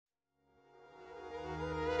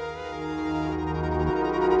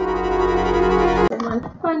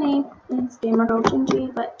gamer girl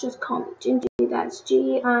Gingie, but just call me Gingie. That's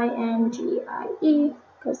Gingie,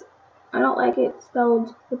 because I don't like it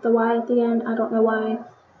spelled with the Y at the end. I don't know why.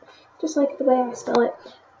 Just like the way I spell it.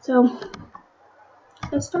 So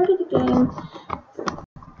I started a game,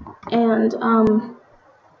 and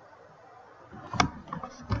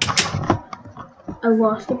I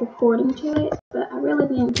lost the recording to it, but I really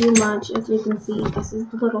didn't do much. As you can see, this is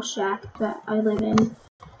the little shack that I live in.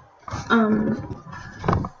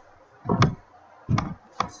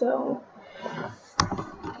 So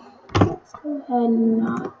let's go ahead and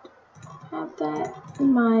not have that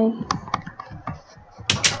in my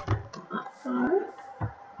hotbar.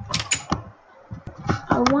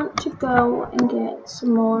 I want to go and get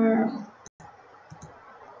some more.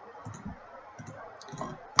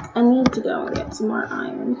 I need to go and get some more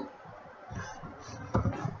iron.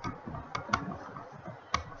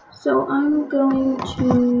 So I'm going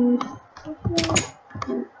to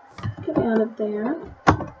get out of there.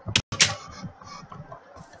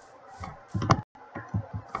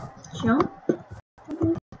 Jump.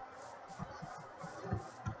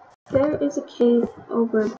 There is a cave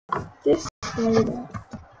over this way,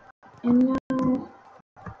 and now,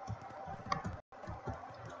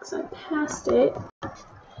 because I passed it,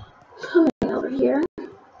 coming over here.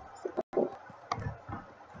 So,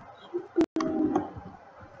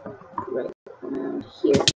 right around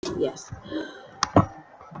here. Yes.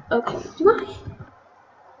 Okay. Do I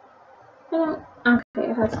don't. Okay,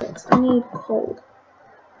 it has fixed. I need coal.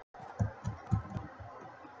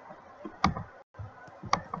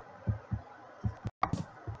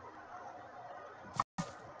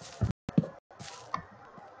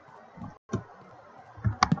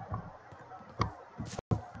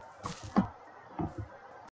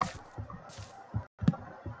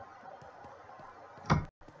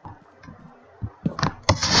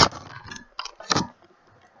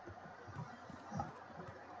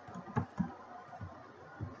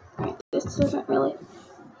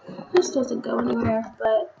 This doesn't go anywhere,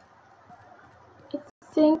 but I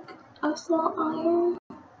think I saw iron.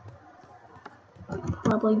 I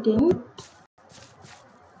probably didn't.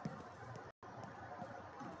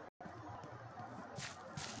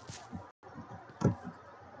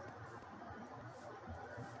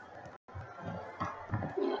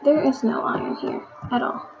 Yeah, there is no iron here at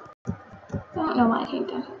all. I don't know why I came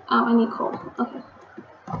down. Oh, I need coal. Okay.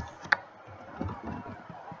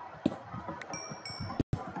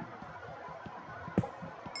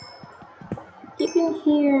 You can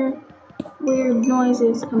hear weird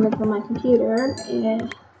noises coming from my computer,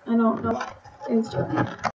 and I don't know what it's doing.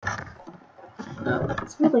 Oh,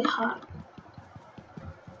 it's really hot.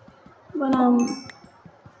 But I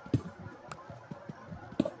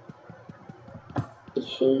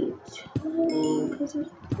hate playing because there's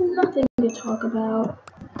nothing to talk about.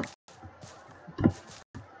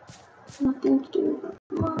 Nothing to do but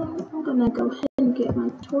mine. I'm gonna go ahead and get my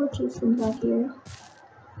torches from back here.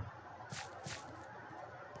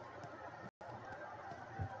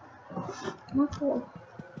 More coal.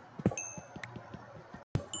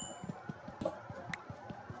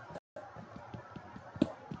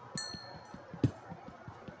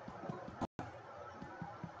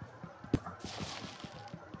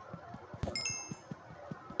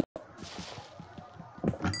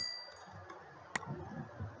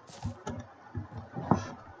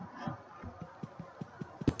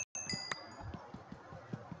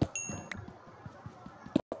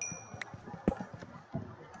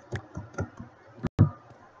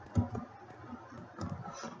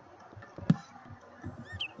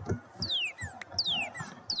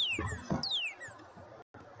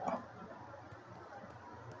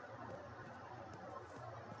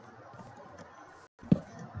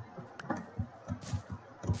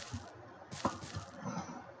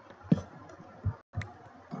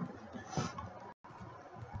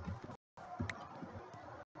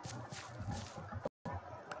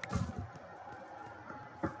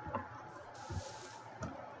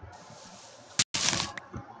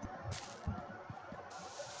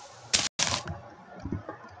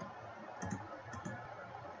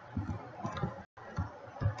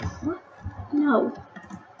 What? No.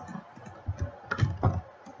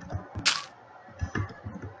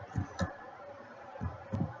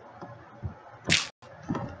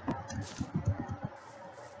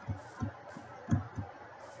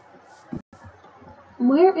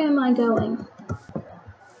 Where am I going?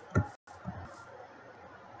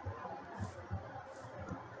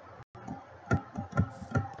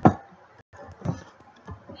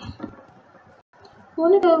 I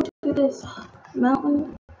want to go to this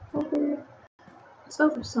mountain over. It's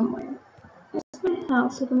over somewhere. It's my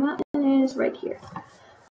house, so the mountain is right here.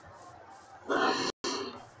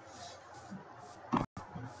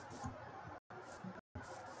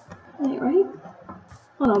 Wait, right?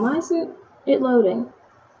 Hold on, why isn't it loading?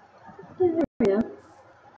 Yeah, there we go.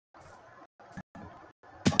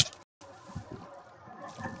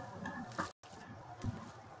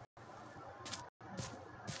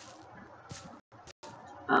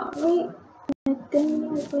 Alright, making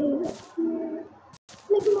my way up here.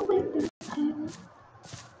 Making my way down.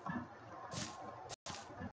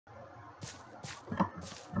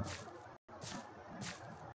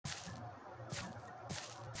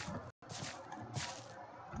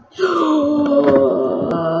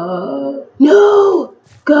 No!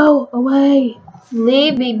 Go away!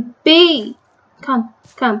 Leave me be! Come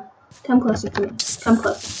closer to me. Come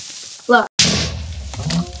close. Look.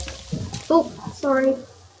 Oh, sorry.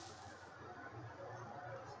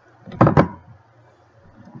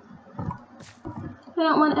 I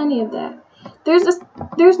don't want any of that.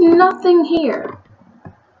 There's nothing here.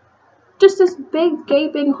 Just this big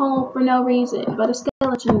gaping hole for no reason, but a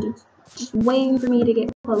skeleton just waiting for me to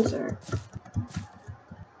get closer.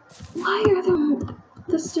 Why are there?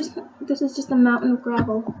 This is just a mountain of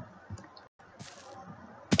gravel.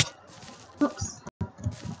 Oops.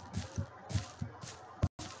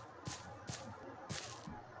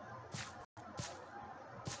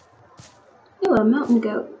 Ooh, a mountain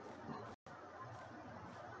goat.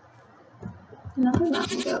 Another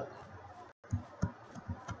mountain goat.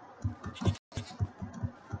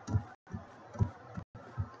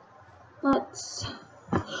 Let's...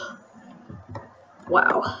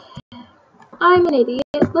 Wow. I'm an idiot.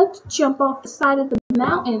 Let's jump off the side of the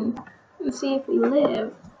mountain and see if we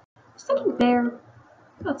live. Is that a bear?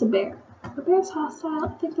 That's a bear. Are bears hostile? I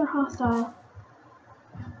think they're hostile.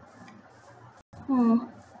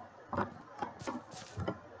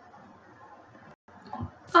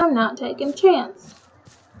 I'm not taking a chance.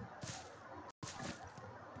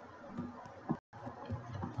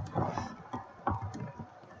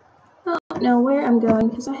 I don't know where I'm going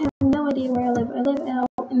because I have no idea where I live. I live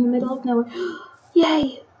out in the middle of nowhere.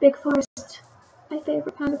 Yay! Big forest. My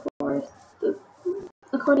favorite kind of forest.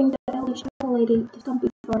 According to Ellie Shadow Lady, the Stumpy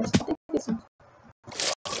Forest. I think this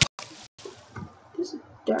is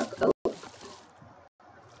dark oak.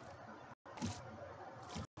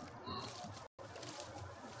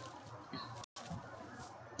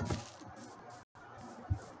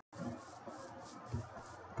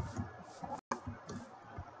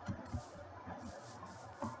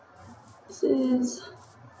 This is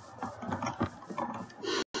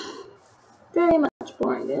very much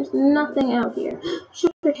boring. There's nothing out here.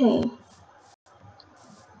 Sugar cane.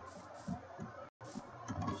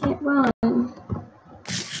 Can't run.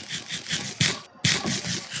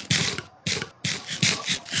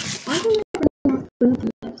 Why do we have enough food in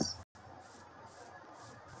this?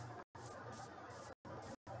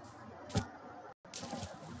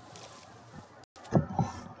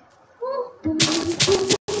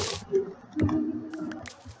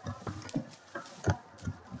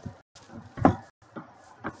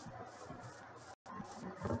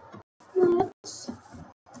 Let's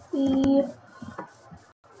see.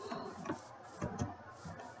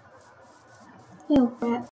 Oh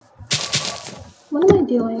crap. What am I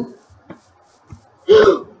doing?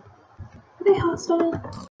 Are they hostile?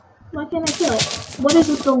 Why can't I kill it? What is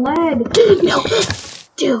with the lag? No!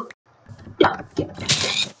 Dude! No! Get back.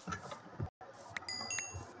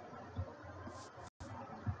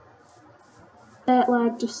 That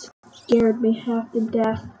lag just scared me half to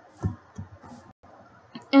death.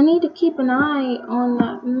 I need to keep an eye on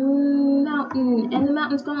that mountain, and the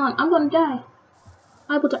mountain's gone. I'm gonna die.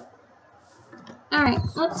 I will die. Alright,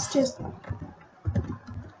 let's just...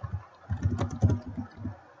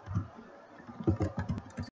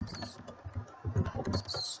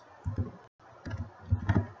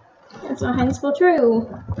 That's not how you spell true.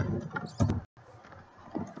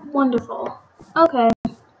 Wonderful. Okay.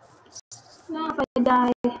 Now if I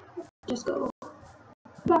die, just go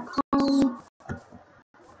back home.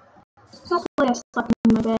 Hopefully I slept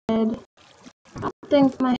in my bed. I don't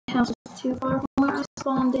think my house is too far from where I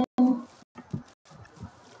spawned in.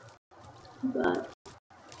 But...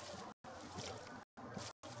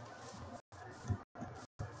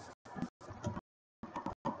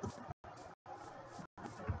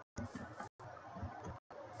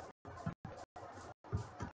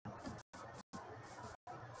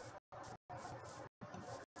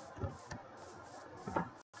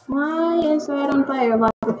 Why is that on fire?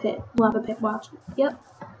 Lava pit, watch. Yep.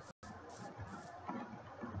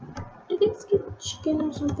 Did it get chicken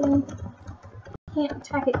or something? Can't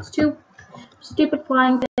attack it, it's too stupid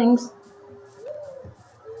flying things.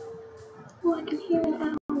 Oh, I can hear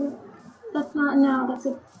an owl. it's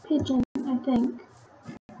a pigeon, I think.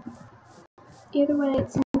 Either way,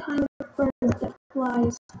 it's some kind of bird that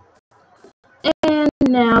flies. And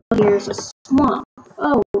now here's a swamp.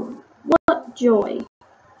 Oh, what joy.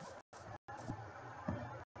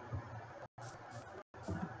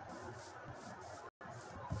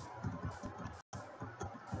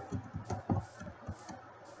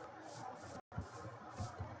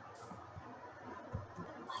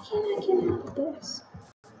 Why can't I get out of this?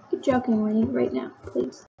 You're joking right now,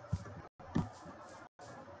 please.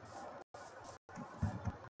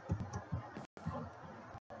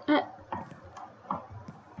 What?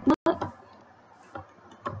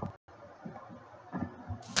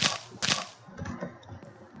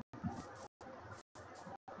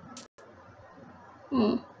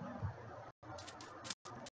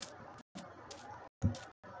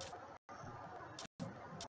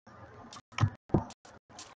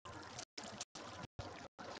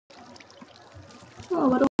 Oh,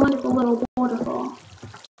 what a wonderful little waterfall.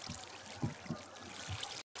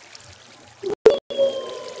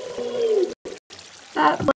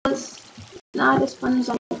 That was not as fun as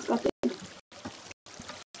I expected.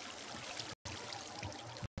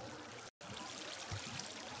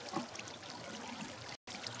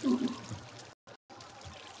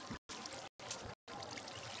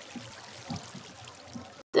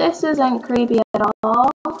 This isn't creepy at all.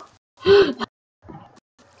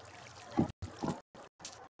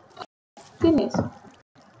 Good news.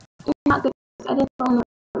 Not good news. I didn't know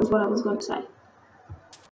that was what I was going to say.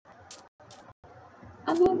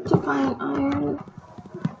 I need to find iron.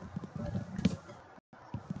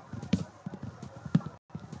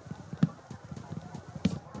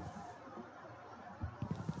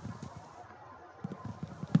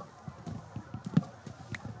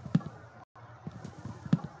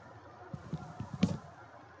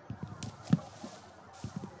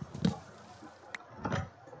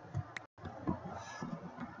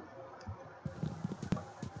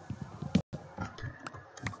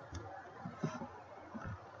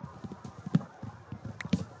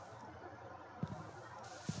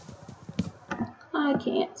 I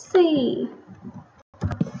can't see.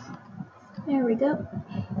 There we go.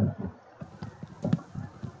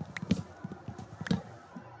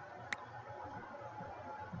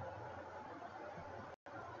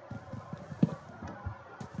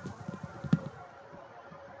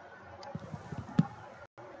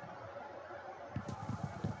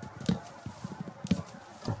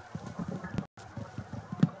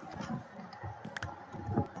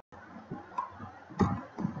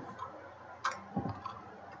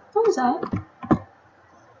 What was that?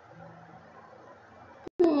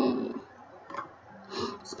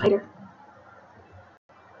 Spider.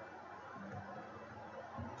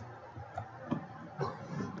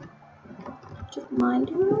 Just mind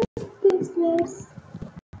your own business.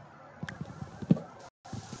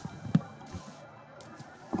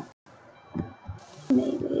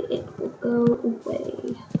 Maybe it will go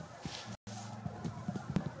away.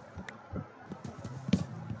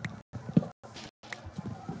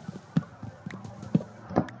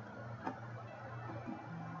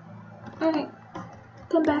 Alright,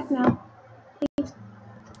 come back now, please.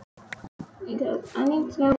 Because I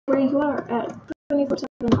need to know where you are at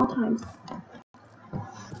 24/7 all times.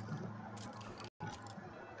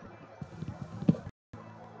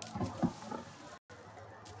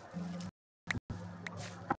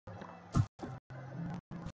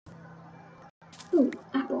 Ooh,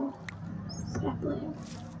 apple. Sapling.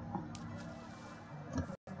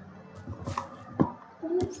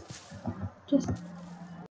 Just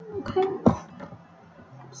okay.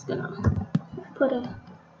 Just gonna put a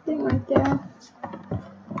thing right there.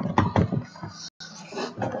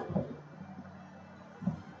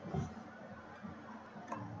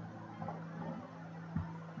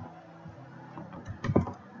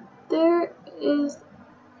 There is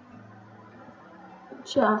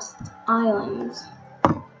just islands.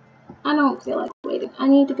 I don't feel like waiting. I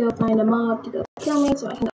need to go find a mob to go kill me so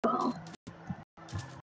I can go home.